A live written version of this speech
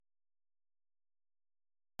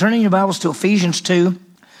Turning your Bibles to Ephesians 2,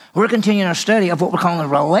 we're continuing our study of what we're calling a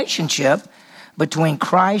relationship between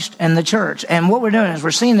Christ and the church. And what we're doing is we're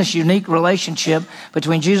seeing this unique relationship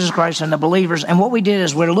between Jesus Christ and the believers. And what we did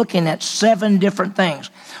is we're looking at 7 different things.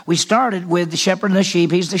 We started with the shepherd and the sheep.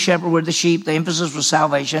 He's the shepherd, we're the sheep. The emphasis was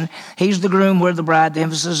salvation. He's the groom, we're the bride. The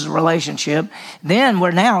emphasis is relationship. Then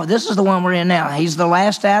this is the one we're in now. He's the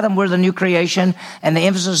last Adam, we're the new creation. And the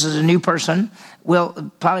emphasis is a new person.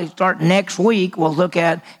 We'll probably start next week. We'll look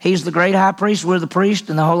at he's the great high priest, we're the priest,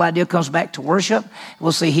 and the whole idea comes back to worship.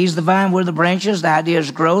 We'll see he's the vine, we're the branches. The idea is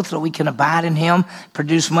growth, so we can abide in him,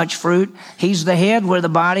 produce much fruit. He's the head, we're the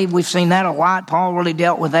body. We've seen that a lot. Paul really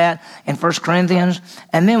dealt with that in 1 Corinthians.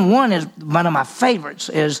 And then one is one of my favorites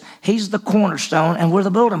is he's the cornerstone and we're the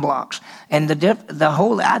building blocks. And the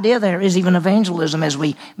whole idea there is even evangelism as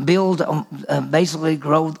we build, basically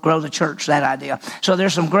grow the church, that idea. So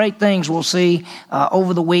there's some great things we'll see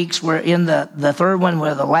over the weeks. We're in the third one,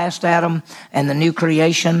 we're the last Adam and the new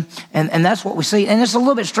creation. And that's what we see. And it's a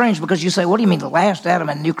little bit strange because you say, what do you mean the last Adam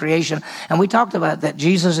and new creation? And we talked about that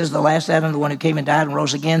Jesus is the last Adam, the one who came and died and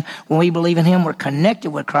rose again. When we believe in him, we're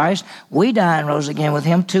connected with Christ. We die and rose again with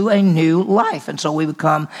him to a new life. And so we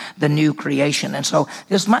become the new creation. And so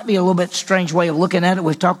this might be a little bit strange way of looking at it.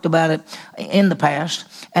 We've talked about it in the past.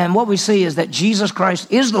 And what we see is that Jesus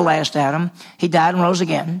Christ is the last Adam. He died and rose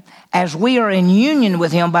again. As we are in union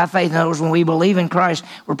with him by faith, in other words, when we believe in Christ,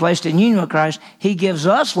 we're placed in union with Christ. He gives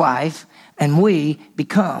us life and we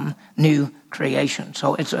become new creation.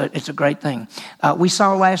 So it's a great thing. We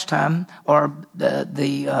saw last time, or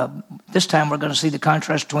this time we're going to see the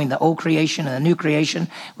contrast between the old creation and the new creation.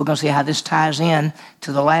 We're going to see how this ties in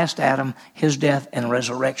to the last Adam, his death and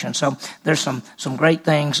resurrection. So there's some great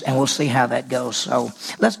things, and we'll see how that goes. So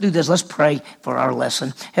let's do this. Let's pray for our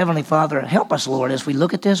lesson. Heavenly Father, help us, Lord, as we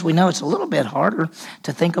look at this. We know it's a little bit harder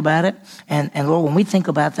to think about it. And Lord, when we think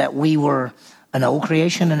about that, we were an old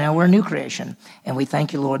creation, and now we're a new creation. And we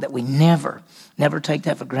thank you, Lord, that we never take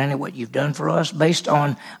that for granted, what you've done for us, based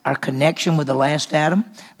on our connection with the last Adam,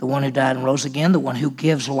 the one who died and rose again, the one who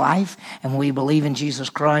gives life. And we believe in Jesus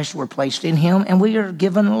Christ, we're placed in him, and we are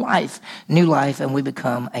given life, new life, and we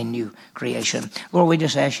become a new creation. Lord, we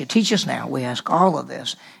just ask you, teach us now. We ask all of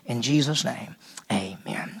this in Jesus' name.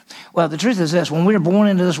 Amen. Well, the truth is this. When we are born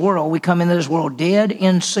into this world, we come into this world dead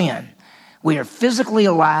in sin. We are physically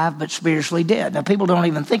alive, but spiritually dead. Now, people don't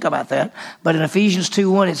even think about that. But in Ephesians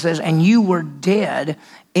 2:1, it says, and you were dead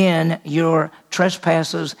in your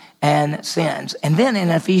trespasses and sins. And then in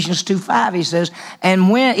Ephesians 2:5, he says, and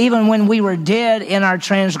even when we were dead in our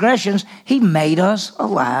transgressions, he made us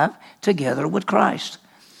alive together with Christ.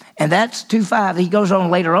 And that's 2:5. He goes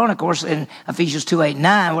on later on, of course, in Ephesians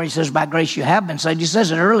 2:8-9, where he says, by grace you have been saved. He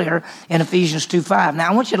says it earlier in Ephesians 2:5.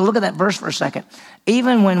 Now, I want you to look at that verse for a second.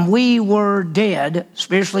 Even when we were dead,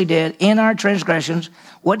 spiritually dead, in our transgressions,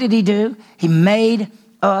 what did he do? He made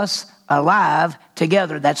us alive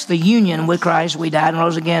together. That's the union with Christ. We died and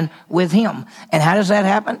rose again with him. And how does that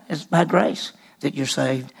happen? It's by grace that you're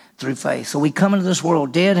saved through faith. So we come into this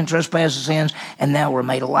world dead in trespasses and sins, and now we're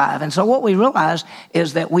made alive. And so what we realize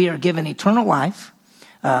is that we are given eternal life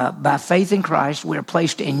by faith in Christ. We are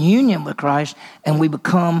placed in union with Christ, and we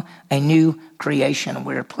become a new creation.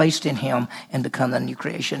 We're placed in him and become the new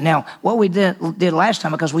creation. Now, what we did last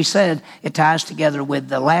time, because we said it ties together with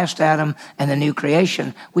the last Adam and the new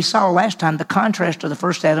creation, we saw last time the contrast of the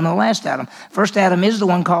first Adam and the last Adam. First Adam is the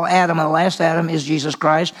one called Adam, and the last Adam is Jesus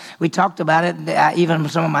Christ. We talked about it. Even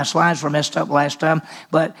some of my slides were messed up last time,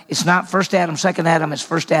 but it's not first Adam, second Adam. It's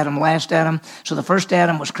first Adam, last Adam. So the first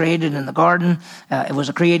Adam was created in the garden. It was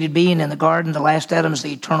a created being in the garden. The last Adam is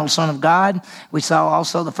the eternal Son of God. We saw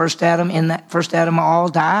also the first Adam, in that first Adam all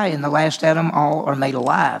die, and the last Adam all are made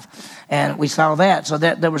alive. And we saw that. So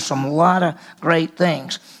that there were some lot of great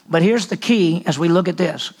things. But here's the key as we look at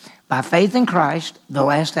this. By faith in Christ, the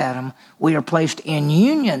last Adam, we are placed in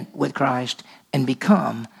union with Christ and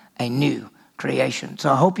become a new creation.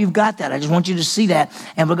 So I hope you've got that. I just want you to see that.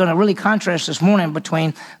 And we're going to really contrast this morning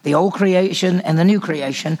between the old creation and the new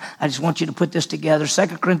creation. I just want you to put this together.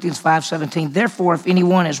 2 Corinthians 5:17. Therefore, if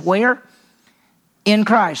anyone is where? In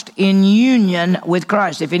Christ, in union with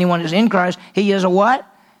Christ. If anyone is in Christ, he is a what?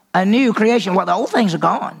 A new creation. Well, the old things are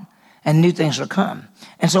gone and new things are come.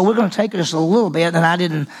 And so we're going to take this a little bit, and I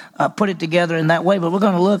didn't put it together in that way, but we're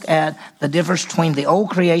going to look at the difference between the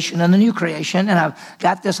old creation and the new creation. And I've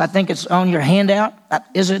got this, I think it's on your handout.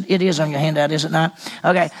 Is it? It is on your handout, is it not?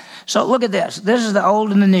 Okay, so look at this. This is the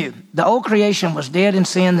old and the new. The old creation was dead in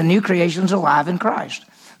sin. The new creation is alive in Christ.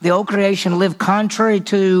 The old creation lived contrary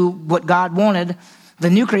to what God wanted. The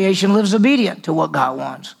new creation lives obedient to what God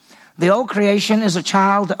wants. The old creation is a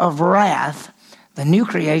child of wrath. The new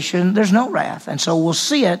creation, there's no wrath. And so we'll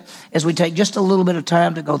see it as we take just a little bit of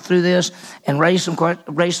time to go through this and raise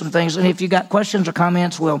some things. And if you got questions or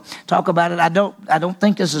comments, we'll talk about it. I don't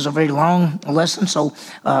think this is a very long lesson. So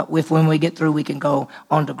when we get through, we can go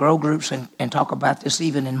on to grow groups and talk about this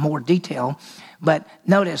even in more detail. But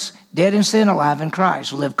notice, dead in sin, alive in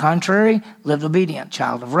Christ. Live contrary, lived obedient.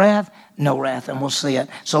 Child of wrath, no wrath. And we'll see it.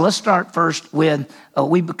 So let's start first with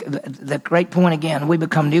the great point again. We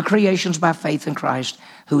become new creations by faith in Christ,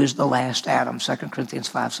 who is the last Adam, 2 Corinthians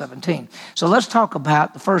 5:17. So let's talk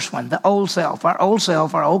about the first one, the old self. Our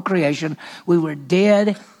old creation. We were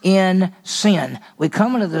dead in sin. We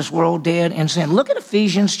come into this world dead in sin. Look at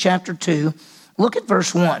Ephesians chapter 2. Look at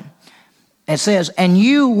verse 1. It says, and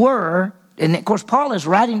you were... And, of course, Paul is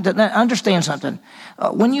writing to understand something.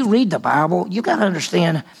 When you read the Bible, you got to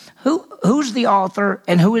understand who's the author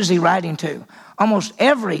and who is he writing to. Almost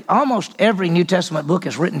every New Testament book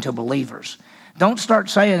is written to believers. Don't start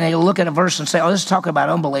saying they look at a verse and say, oh, this is talking about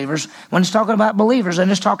unbelievers, when it's talking about believers and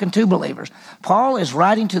it's talking to believers. Paul is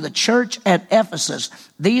writing to the church at Ephesus.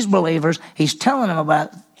 These believers, he's telling them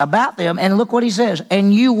about them, and look what he says.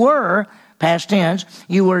 And you were... past tense,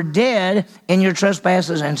 you were dead in your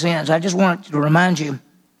trespasses and sins. I just want to remind you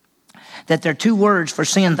that there are two words for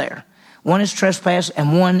sin there. One is trespass,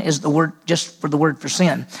 and one is the word just for the word for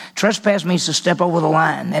sin. Trespass means to step over the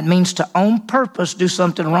line. It means to on purpose do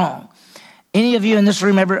something wrong. Any of you in this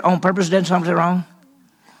room ever on purpose did something wrong?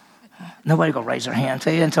 Nobody go raise their hand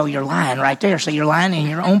to you until you're lying right there. So you're lying in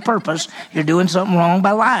your own purpose. You're doing something wrong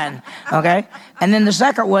by lying, okay? And then the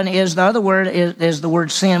second one is, the other word is the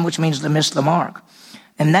word sin, which means to miss the mark.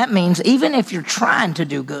 And that means even if you're trying to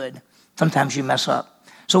do good, sometimes you mess up.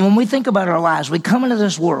 So when we think about our lives, we come into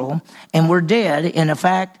this world and we're dead in the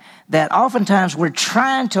fact that oftentimes we're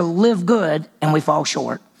trying to live good and we fall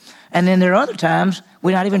short. And then there are other times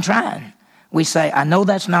we're not even trying. We say, I know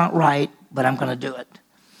that's not right, but I'm going to do it.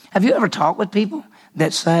 Have you ever talked with people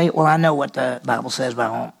that say, well, I know what the Bible says,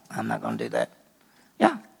 but I'm not going to do that?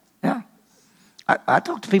 Yeah. I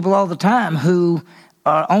talk to people all the time who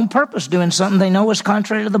are on purpose doing something they know is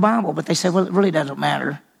contrary to the Bible, but they say, well, it really doesn't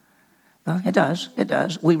matter. Well, it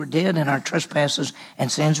does. We were dead in our trespasses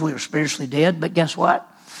and sins. We were spiritually dead, but guess what?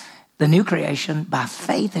 The new creation, by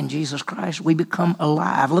faith in Jesus Christ, we become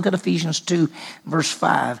alive. Look at Ephesians 2, verse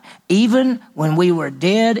 5. Even when we were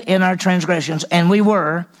dead in our transgressions, and we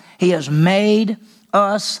were, he has made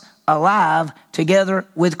us alive together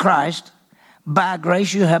with Christ. By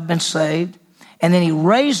grace you have been saved. And then he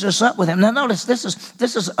raised us up with him. Now notice, this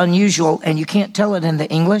is unusual, and you can't tell it in the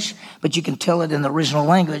English, but you can tell it in the original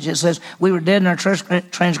language. It says, we were dead in our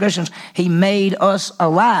transgressions. He made us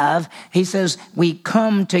alive. He says, we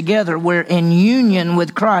come together. We're in union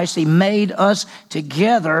with Christ. He made us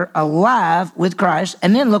together alive with Christ.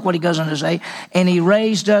 And then look what he goes on to say, and he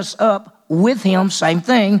raised us up with him, same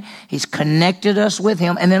thing. He's connected us with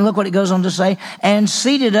him. And then look what he goes on to say, and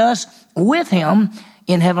seated us with him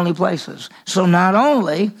in heavenly places. So not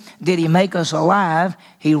only did he make us alive,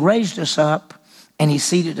 he raised us up and he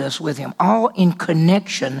seated us with him, all in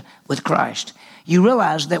connection with Christ. You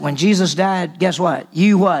realize that when Jesus died, guess what?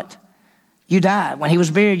 You died. When he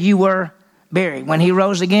was buried, you were buried. When he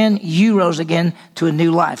rose again, you rose again to a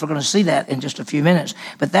new life. We're going to see that in just a few minutes.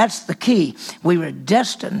 But that's the key. We were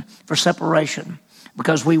destined for separation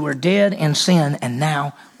because we were dead in sin, and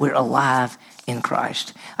now we're alive in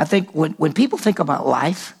Christ. I think when people think about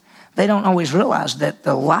life, they don't always realize that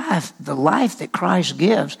the life that Christ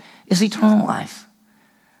gives is eternal life.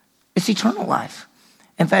 It's eternal life.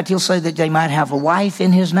 In fact, he'll say that they might have a life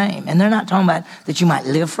in his name. And they're not talking about that you might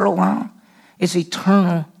live for a while. It's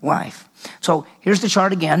eternal life. So here's the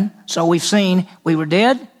chart again. So we've seen we were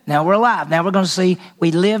dead, now we're alive. Now we're going to see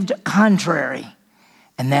we lived contrary,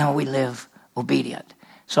 and now we live obedient.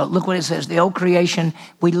 So look what it says. The old creation,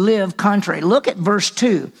 we live contrary. Look at verse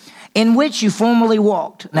 2. In which you formerly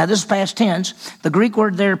walked. Now this is past tense. The Greek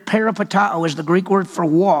word there, peripatao, is the Greek word for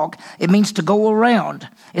walk. It means to go around.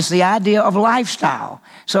 It's the idea of lifestyle.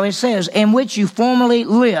 So it says, in which you formerly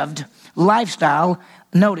lived, lifestyle,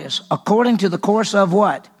 notice, according to the course of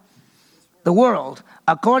what? The world.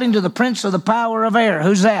 According to the prince of the power of air.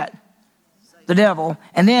 Who's that? The devil.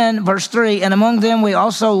 And then verse 3, and among them we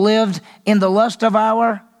also lived in the lust of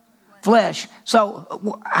our flesh.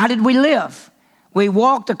 So how did we live? We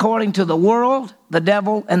walked according to the world, the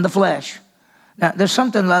devil, and the flesh. Now, there's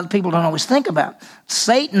something a lot of people don't always think about.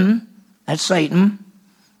 Satan,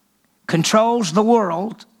 controls the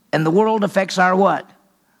world, and the world affects our what?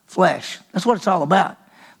 Flesh. That's what it's all about.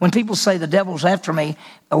 When people say the devil's after me,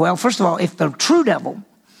 well, first of all, if the true devil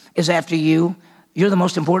is after you, you're the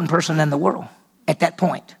most important person in the world at that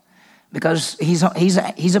point. because he's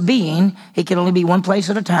a being. He can only be one place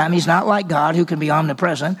at a time. He's not like God, who can be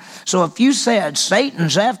omnipresent. So if you said,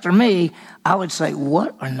 Satan's after me, I would say,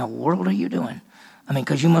 what in the world are you doing? I mean,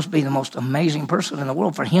 because you must be the most amazing person in the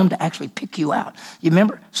world for him to actually pick you out. You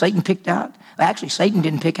remember, Satan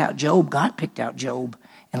didn't pick out Job. God picked out Job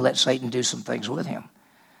and let Satan do some things with him.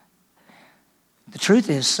 The truth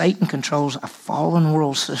is, Satan controls a fallen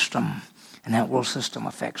world system, and that world system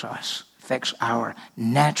affects us, affects our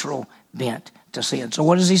natural bent to sin. So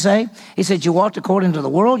what does he say? He said, you walked according to the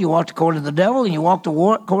world, you walked according to the devil, and you walked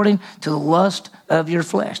according to the lust of your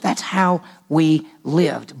flesh. That's how we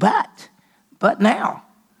lived. But now,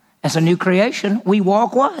 as a new creation, we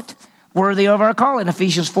walk what? Worthy of our calling.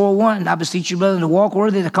 Ephesians 4:1, I beseech you, brethren, to walk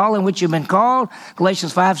worthy of the calling which you've been called.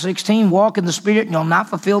 Galatians 5:16, walk in the Spirit, and you'll not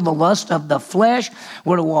fulfill the lust of the flesh.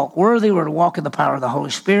 We're to walk worthy. We're to walk in the power of the Holy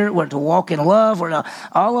Spirit. We're to walk in love.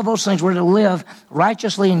 All of those things. We're to live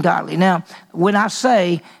righteously and godly. Now, when I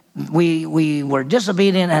say we were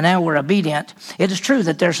disobedient and now we're obedient, it is true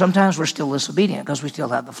that there sometimes we're still disobedient because we still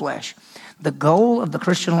have the flesh. The goal of the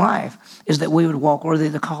Christian life is that we would walk worthy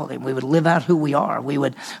of the calling. We would live out who we are. We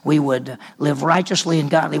would live righteously and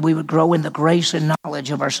godly. We would grow in the grace and knowledge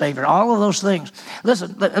of our Savior. All of those things.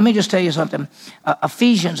 Listen, let me just tell you something.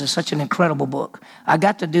 Ephesians is such an incredible book. I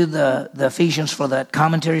got to do the Ephesians for that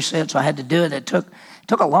commentary set, so I had to do it. It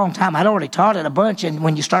took a long time. I'd already taught it a bunch, and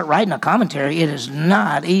when you start writing a commentary, it is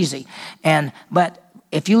not easy. But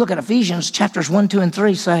if you look at Ephesians, chapters 1, 2, and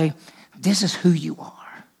 3 say, this is who you are.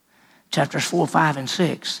 Chapters 4, 5, and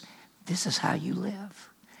 6, this is how you live.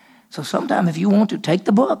 So sometime if you want to, take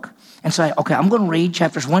the book and say, okay, I'm going to read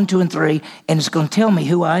chapters 1, 2, and 3, and it's going to tell me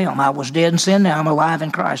who I am. I was dead in sin, now I'm alive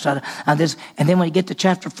in Christ. And then when you get to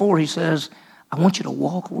chapter 4, he says, I want you to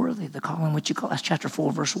walk worthy of the calling which you call. That's chapter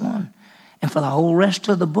 4, verse 1. And for the whole rest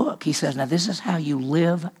of the book, he says, now this is how you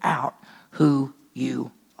live out who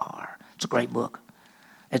you are. It's a great book.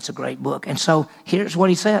 It's a great book. And so here's what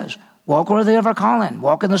he says. Walk worthy of our calling.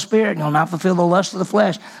 Walk in the Spirit, and you'll not fulfill the lust of the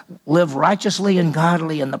flesh. Live righteously and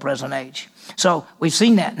godly in the present age. So we've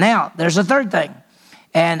seen that. Now, there's a third thing.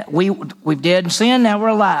 And we've dead in sin, now we're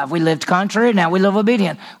alive. We lived contrary, now we live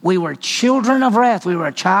obedient. We were children of wrath. We were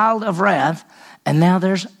a child of wrath. And now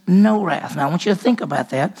there's no wrath. Now I want you to think about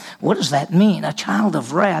that. What does that mean? A child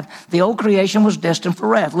of wrath. The old creation was destined for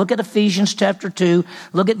wrath. Look at Ephesians chapter 2.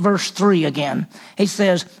 Look at verse 3 again. He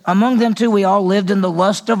says, among them too we all lived in the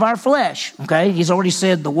lust of our flesh. Okay, he's already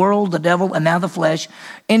said the world, the devil, and now the flesh.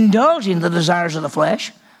 Indulging the desires of the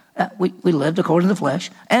flesh. We lived according to the flesh.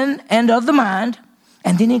 And of the mind.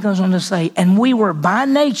 And then he goes on to say, and we were by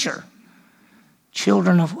nature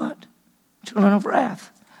children of what? Children of wrath.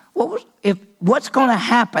 What's going to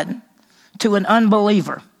happen to an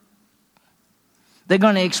unbeliever? They're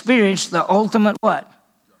going to experience the ultimate what?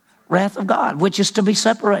 Wrath of God, which is to be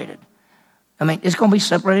separated. I mean, it's going to be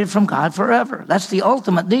separated from God forever. That's the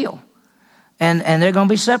ultimate deal. And they're going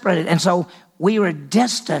to be separated. And so we were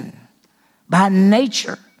destined, by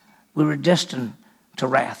nature, we were destined to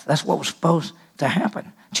wrath. That's what was supposed to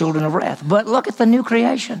happen, children of wrath. But look at the new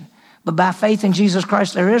creation. But by faith in Jesus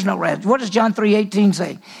Christ, there is no wrath. What does John 3:18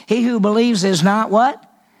 say? He who believes is not what?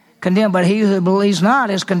 Condemned. But he who believes not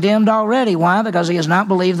is condemned already. Why? Because he has not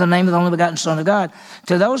believed the name of the only begotten Son of God.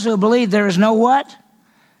 To those who believe, there is no what?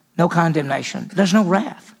 No condemnation. There's no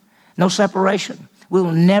wrath. No separation. We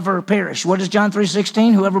will never perish. What is John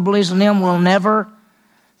 3:16? Whoever believes in him will never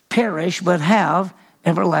perish, but have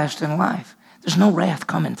everlasting life. There's no wrath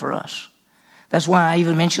coming for us. That's why I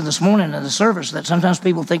even mentioned this morning in the service that sometimes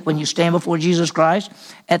people think when you stand before Jesus Christ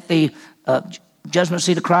at the judgment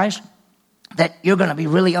seat of Christ, that you're going to be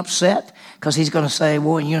really upset because he's going to say,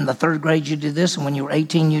 well, when you're in the third grade, you did this, and when you were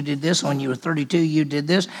 18, you did this, and when you were 32, you did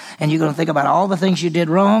this, and you're going to think about all the things you did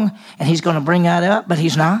wrong, and he's going to bring that up, but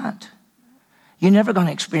he's not. You're never going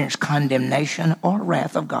to experience condemnation or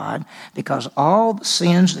wrath of God because all the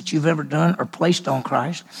sins that you've ever done are placed on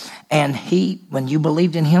Christ. And when you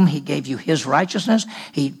believed in him, he gave you his righteousness.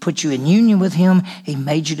 He put you in union with him. He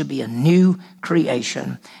made you to be a new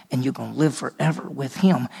creation. And you're going to live forever with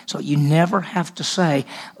him. So you never have to say,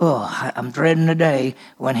 oh, I'm dreading the day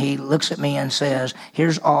when he looks at me and says,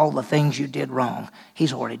 here's all the things you did wrong.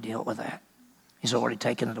 He's already dealt with that. He's already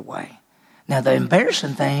taken it away. Now, the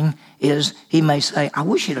embarrassing thing is he may say, I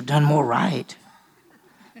wish you'd have done more right.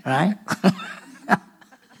 Right?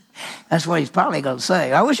 That's what he's probably going to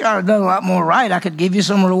say. I wish I had done a lot more right. I could give you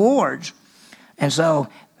some rewards. And so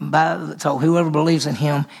whoever believes in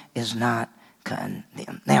him is not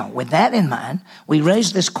condemned. Now, with that in mind, we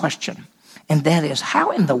raise this question, and that is,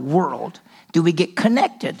 how in the world do we get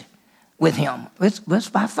connected with him? It's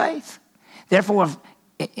by faith. Therefore,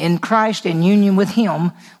 in Christ, in union with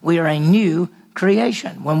him, we are a new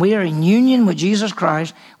creation. When we are in union with Jesus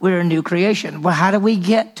Christ, we are a new creation. Well, how do we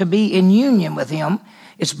get to be in union with him?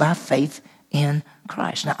 It's by faith in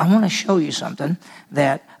Christ. Now, I want to show you something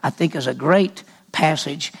that I think is a great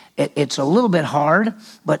passage. It's a little bit hard,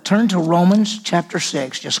 but turn to Romans chapter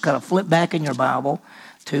 6. Just kind of flip back in your Bible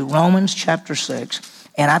to Romans chapter 6.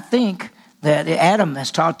 And I think that Adam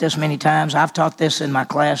has taught this many times. I've taught this in my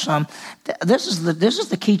class some. This is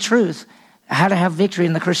the key truth, how to have victory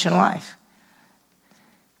in the Christian life.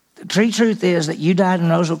 The true truth is that you died and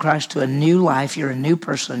rose with Christ to a new life. You're a new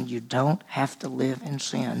person. You don't have to live in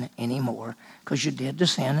sin anymore because you're dead to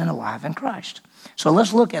sin and alive in Christ. So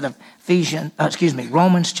let's look at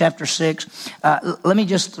Romans chapter 6. Let me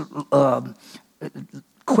just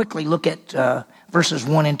quickly look at verses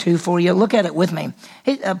 1 and 2 for you. Look at it with me.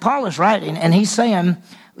 Paul is writing, and he's saying,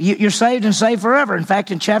 you're saved and saved forever. In fact,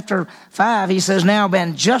 in chapter 5, he says, now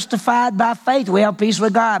been justified by faith. We have peace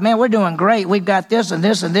with God. Man, we're doing great. We've got this and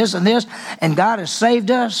this and this and this, and God has saved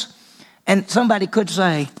us. And somebody could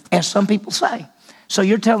say, as some people say, so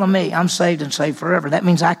you're telling me I'm saved and saved forever. That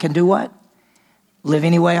means I can do what? Live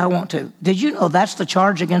any way I want to. Did you know that's the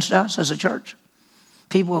charge against us as a church?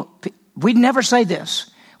 We never say this.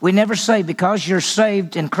 We never say because you're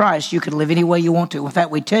saved in Christ, you can live any way you want to. In fact,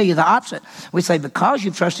 we tell you the opposite. We say because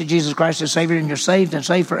you've trusted Jesus Christ as Savior and you're saved and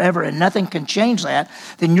saved forever and nothing can change that,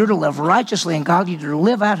 then you're to live righteously and God, you're to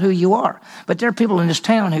live out who you are. But there are people in this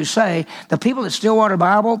town who say, the people at Stillwater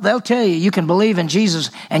Bible, they'll tell you you can believe in Jesus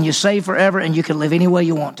and you're saved forever and you can live any way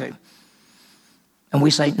you want to. And we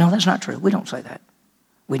say, no, that's not true. We don't say that.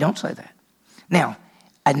 We don't say that. Now,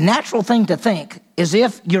 a natural thing to think is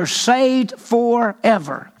if you're saved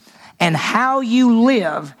forever and how you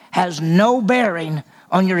live has no bearing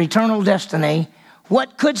on your eternal destiny,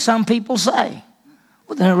 what could some people say?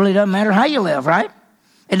 Well, then it really doesn't matter how you live, right?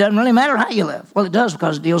 It doesn't really matter how you live. Well, it does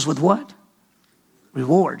because it deals with what?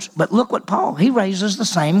 Rewards. But look what Paul, he raises the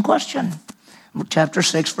same question. Chapter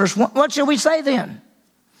 6, verse 1. What shall we say then?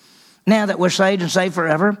 Now that we're saved and saved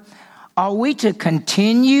forever, are we to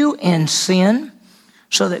continue in sin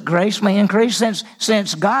so that grace may increase?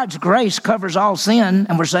 Since God's grace covers all sin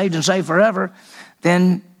and we're saved and saved forever,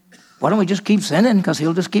 then why don't we just keep sinning because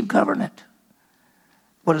he'll just keep covering it?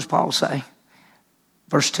 What does Paul say?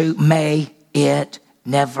 Verse 2, may it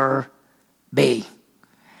never be.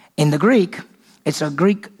 In the Greek, it's a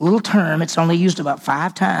Greek little term. It's only used about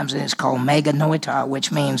 5 times, and it's called meganoita,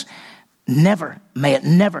 which means never, may it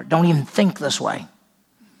never. Don't even think this way.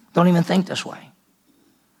 Don't even think this way.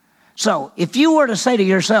 So if you were to say to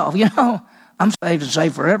yourself, I'm saved and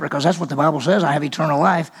saved forever because that's what the Bible says, I have eternal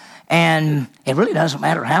life, and it really doesn't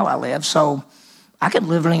matter how I live, so I can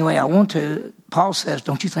live any way I want to. Paul says,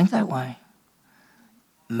 don't you think that way?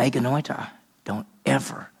 Meganoita, don't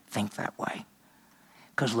ever think that way.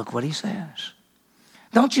 Because look what he says.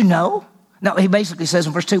 Don't you know? No, he basically says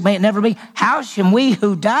in verse 2, may it never be. How shall we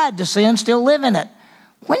who died to sin still live in it?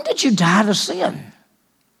 When did you die to sin?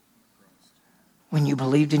 When you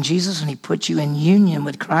believed in Jesus and he put you in union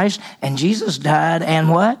with Christ, and Jesus died and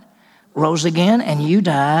what? Rose again, and you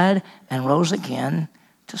died and rose again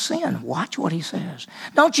to sin. Watch what he says.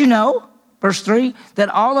 Don't you know, verse 3, that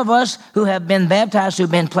all of us who have been baptized, who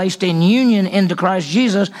have been placed in union into Christ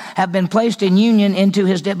Jesus, have been placed in union into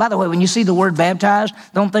his death. By the way, when you see the word baptized,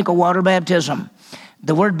 don't think of water baptism.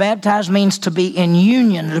 The word baptized means to be in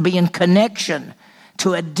union, to be in connection,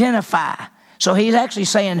 to identify. So he's actually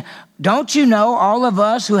saying, don't you know all of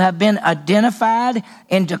us who have been identified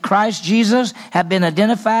into Christ Jesus have been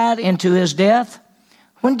identified into his death?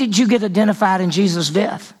 When did you get identified in Jesus'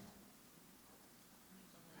 death?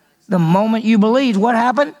 The moment you believed. What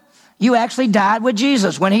happened? You actually died with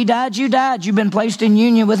Jesus. When he died, you died. You've been placed in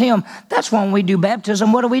union with him. That's when we do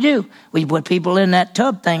baptism. What do? We put people in that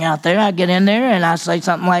tub thing out there. I get in there and I say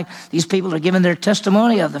something like, these people are giving their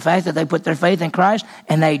testimony of the fact that they put their faith in Christ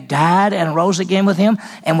and they died and rose again with him.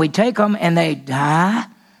 And we take them and they die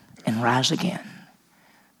and rise again.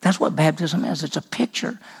 That's what baptism is. It's a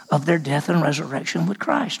picture of their death and resurrection with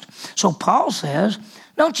Christ. So Paul says,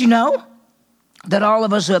 don't you know that all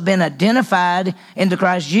of us who have been identified into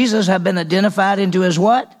Christ Jesus have been identified into his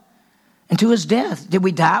what? Into his death. Did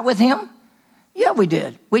we die with him? Yeah, we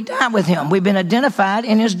did. We died with him. We've been identified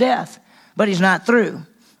in his death. But he's not through,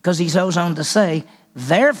 because he goes on to say,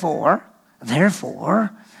 therefore,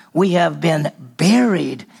 we have been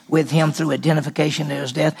buried with him through identification in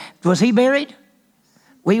his death. Was he buried?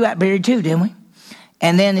 We got buried too, didn't we?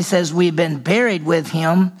 And then he says we've been buried with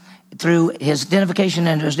him through his identification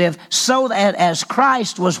into his death, so that as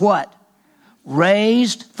Christ was what?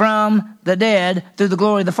 Raised from the dead through the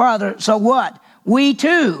glory of the Father. So what? we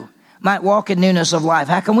too might walk in newness of life.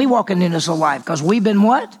 How can we walk in newness of life? Because we've been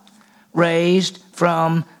what? Raised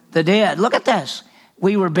from the dead. Look at this.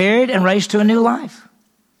 We were buried and raised to a new life.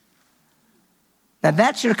 Now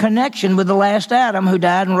that's your connection with the last Adam who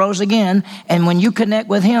died and rose again. And when you connect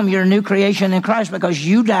with him, you're a new creation in Christ because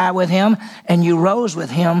you die with him and you rose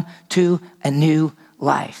with him to a new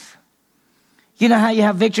life. You know how you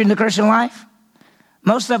have victory in the Christian life?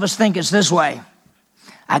 Most of us think it's this way.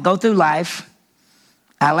 I go through life.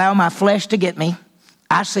 I allow my flesh to get me.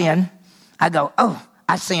 I sin. I go, oh,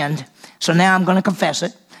 I sinned. So now I'm going to confess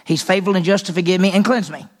it. He's faithful and just to forgive me and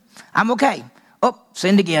cleanse me. I'm okay. Oh,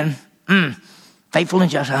 sinned again. Faithful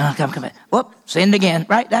and just. Whoop, sinned again.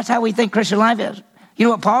 Right? That's how we think Christian life is. You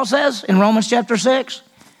know what Paul says in Romans chapter 6?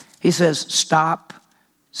 He says, stop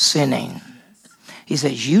sinning. He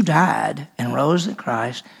says, you died and rose in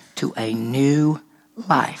Christ to a new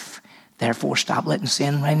life. Therefore, stop letting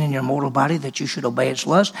sin reign in your mortal body that you should obey its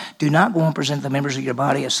lust. Do not go and present the members of your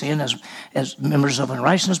body as sin, as members of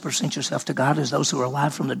unrighteousness. Present yourself to God as those who are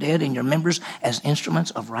alive from the dead, and your members as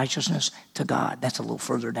instruments of righteousness to God. That's a little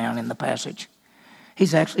further down in the passage.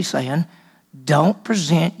 He's actually saying, don't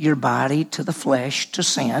present your body to the flesh to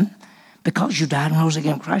sin. Because you died and rose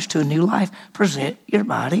again in Christ to a new life, present your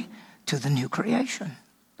body to the new creation.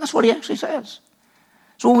 That's what he actually says.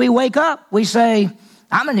 So when we wake up, we say,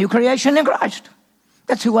 I'm a new creation in Christ.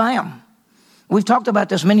 That's who I am. We've talked about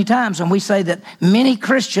this many times, and we say that many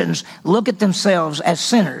Christians look at themselves as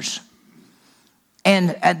sinners.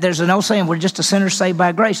 And there's an old saying, we're just a sinner saved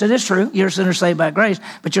by grace. It is true, you're a sinner saved by grace,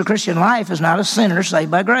 but your Christian life is not a sinner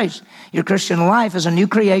saved by grace. Your Christian life is a new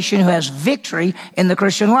creation who has victory in the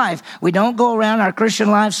Christian life. We don't go around our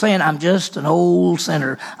Christian life saying, I'm just an old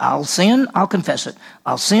sinner. I'll sin, I'll confess it.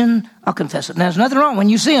 I'll sin, I'll confess it. Now, there's nothing wrong. When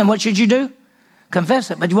you sin, what should you do?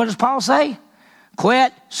 Confess it. But what does Paul say?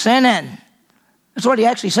 Quit sinning. That's what he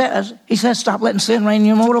actually says. He says, stop letting sin reign in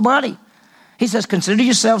your mortal body. He says, consider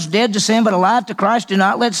yourselves dead to sin, but alive to Christ. Do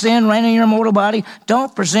not let sin reign in your mortal body.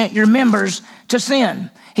 Don't present your members to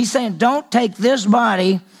sin. He's saying, don't take this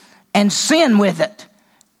body and sin with it.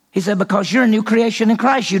 He said, because you're a new creation in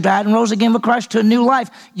Christ. You died and rose again with Christ to a new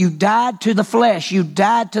life. You died to the flesh. You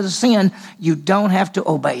died to the sin. You don't have to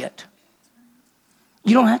obey it.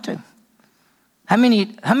 You don't have to. How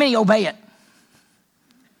many obey it?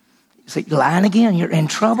 See, lying again. You're in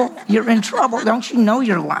trouble. You're in trouble. Don't you know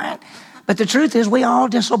you're lying? But the truth is we all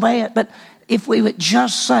disobey it. But if we would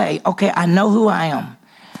just say, okay, I know who I am.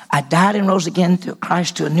 I died and rose again to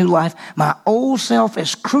Christ to a new life. My old self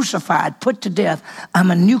is crucified, put to death.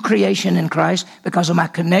 I'm a new creation in Christ because of my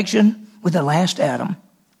connection with the last Adam.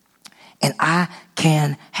 And I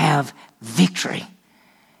can have victory.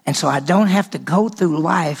 And so I don't have to go through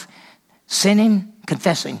life sinning,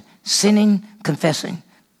 confessing, sinning, confessing.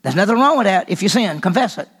 There's nothing wrong with that. If you sin,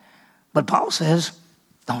 confess it. But Paul says,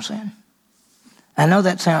 don't sin. I know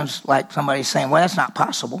that sounds like somebody saying, well, that's not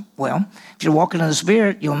possible. Well, if you're walking in the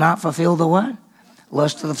Spirit, you'll not fulfill the what?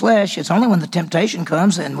 Lust of the flesh. It's only when the temptation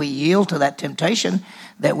comes and we yield to that temptation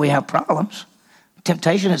that we have problems.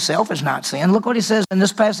 Temptation itself is not sin. Look what he says in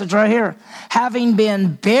this passage right here. Having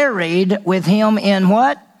been buried with him in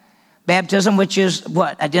what? Baptism, which is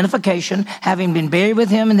what? Identification. Having been buried with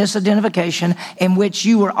him in this identification, in which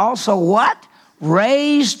you were also what?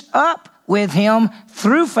 Raised up with him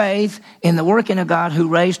through faith in the working of God who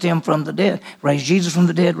raised him from the dead. Raised Jesus from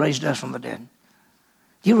the dead, raised us from the dead.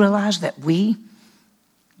 Do you realize that we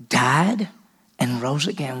died and rose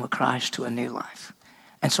again with Christ to a new life?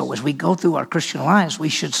 And so as we go through our Christian lives, we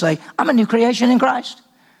should say, I'm a new creation in Christ.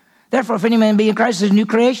 Therefore, if any man be in Christ, is a new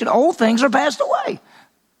creation. Old things are passed away.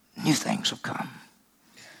 New things have come.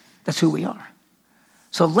 That's who we are.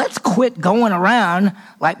 So let's quit going around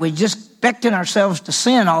like we just expecting ourselves to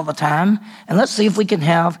sin all the time, and let's see if we can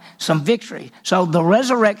have some victory. So the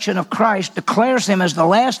resurrection of Christ declares him as the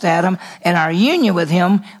last Adam, and our union with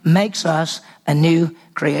him makes us a new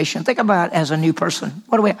creation. Think about it as a new person.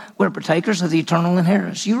 What are we? We're partakers of the eternal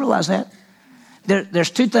inheritance. You realize that?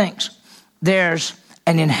 There's two things. There's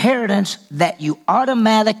an inheritance that you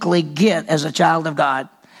automatically get as a child of God.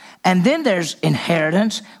 And then there's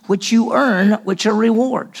inheritance, which you earn, which are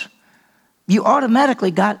rewards. You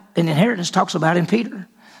automatically got an inheritance, talks about in Peter.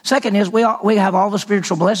 Second is we have all the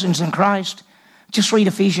spiritual blessings in Christ. Just read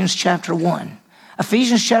Ephesians chapter 1.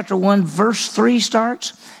 Ephesians chapter 1, verse 3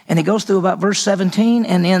 starts, and it goes through about verse 17,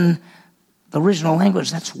 and in the original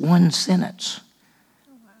language, that's one sentence.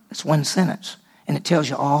 That's one sentence. And it tells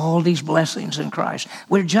you all these blessings in Christ.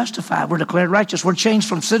 We're justified. We're declared righteous. We're changed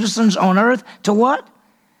from citizens on earth to what?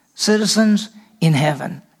 Citizens in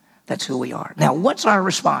heaven. That's who we are. Now, what's our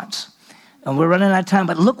response? And we're running out of time,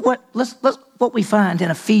 but look what, let's what we find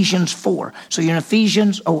in Ephesians 4. So you're in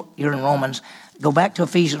Ephesians, you're in Romans. Go back to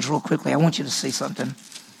Ephesians real quickly. I want you to see something.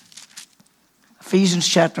 Ephesians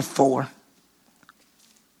chapter 4.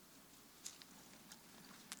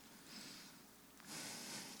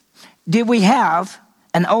 Did we have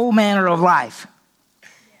an old manner of life?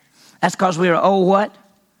 That's because we are old what?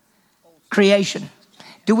 Creation.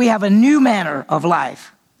 Do we have a new manner of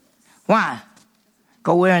life? Why?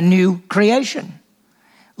 Because we're a new creation.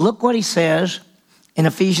 Look what he says in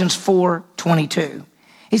Ephesians 4:22.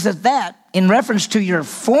 He says that in reference to your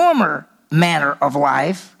former manner of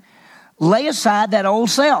life, lay aside that old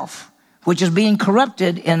self, which is being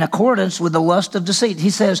corrupted in accordance with the lust of deceit. He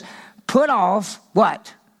says, put off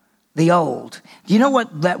what? The old. Do you know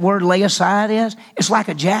what that word lay aside is? It's like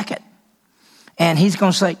a jacket. And he's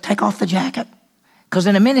going to say, take off the jacket. Because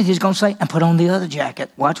in a minute he's going to say, and put on the other jacket.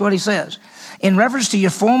 Watch what he says. In reference to your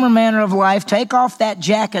former manner of life, take off that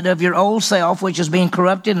jacket of your old self, which is being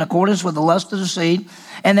corrupted in accordance with the lust of deceit,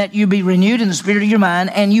 and that you be renewed in the spirit of your mind,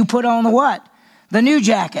 and you put on the what? The new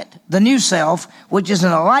jacket, the new self, which is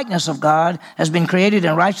in the likeness of God, has been created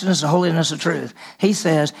in righteousness and holiness of truth. He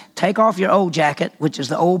says, take off your old jacket, which is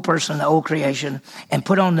the old person, the old creation, and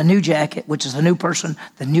put on the new jacket, which is the new person,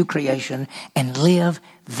 the new creation, and live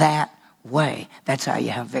that way. That's how you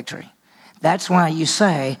have victory. That's why you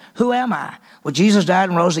say, who am I? Well, Jesus died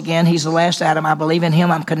and rose again. He's the last Adam. I believe in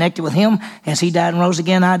him. I'm connected with him. As he died and rose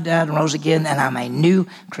again, I died and rose again, and I'm a new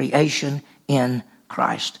creation in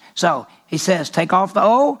Christ. So he says, take off the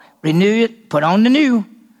old, renew it, put on the new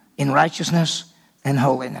in righteousness and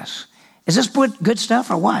holiness. Is this good stuff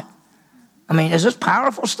or what? I mean, is this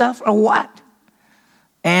powerful stuff or what?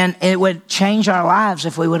 And it would change our lives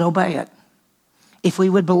if we would obey it, if we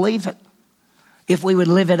would believe it, if we would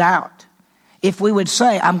live it out, if we would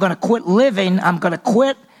say, I'm going to quit living, I'm going to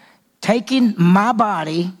quit taking my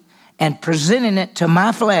body and presenting it to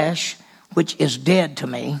my flesh, which is dead to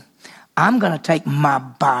me. I'm going to take my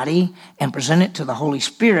body and present it to the Holy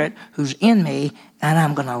Spirit who's in me, and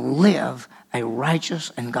I'm going to live a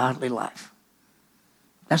righteous and godly life.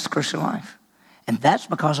 That's the Christian life. And that's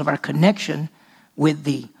because of our connection with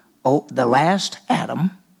the last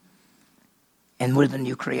Adam and with the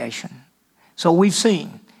new creation. So we've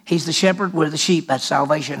seen he's the shepherd, we're the sheep, that's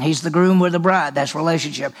salvation. He's the groom, we're the bride, that's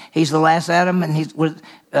relationship. He's the last Adam, and we're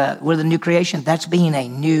the new creation. That's being a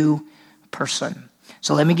new person.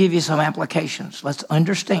 So let me give you some applications. Let's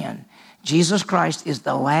understand Jesus Christ is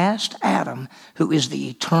the last Adam who is the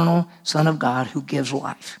eternal Son of God who gives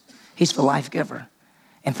life. He's the life giver.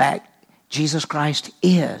 In fact, Jesus Christ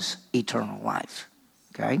is eternal life.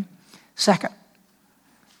 Okay? Second,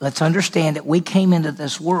 let's understand that we came into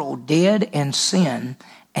this world dead in sin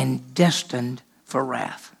and destined for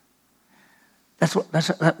wrath.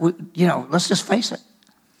 Let's just face it.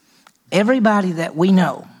 Everybody that we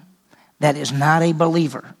know that is not a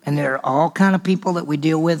believer, and there are all kind of people that we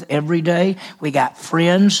deal with every day. We got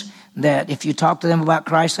friends that if you talk to them about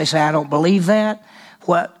Christ, they say, I don't believe that.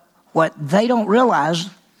 What they don't realize,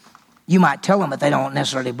 you might tell them that they don't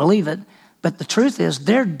necessarily believe it, but the truth is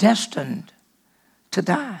they're destined to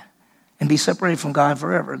die and be separated from God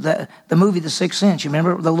forever. The movie The Sixth Sense, you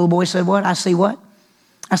remember the little boy said what? I see what?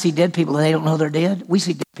 I see dead people and they don't know they're dead. We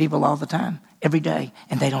see dead people all the time, every day,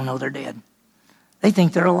 and they don't know they're dead. They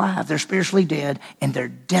think they're alive. They're spiritually dead, and they're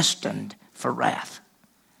destined for wrath.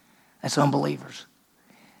 That's unbelievers.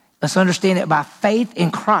 Let's understand that by faith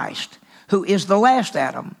in Christ, who is the last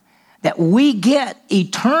Adam, that we get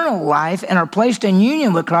eternal life and are placed in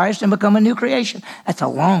union with Christ and become a new creation. That's a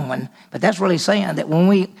long one, but that's really saying that when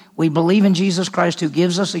we believe in Jesus Christ who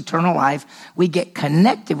gives us eternal life, we get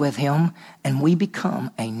connected with him and we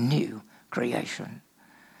become a new creation.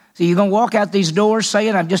 So you're going to walk out these doors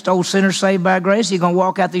saying, I'm just old sinner saved by grace. You're going to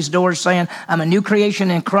walk out these doors saying, I'm a new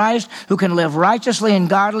creation in Christ who can live righteously and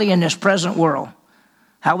godly in this present world.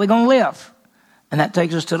 How are we going to live? And that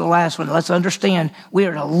takes us to the last one. Let's understand we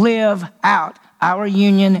are to live out our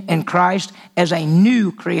union in Christ as a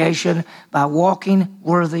new creation by walking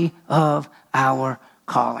worthy of our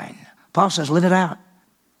calling. Paul says, live it out.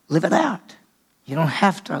 Live it out. You don't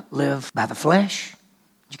have to live by the flesh.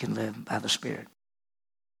 You can live by the Spirit.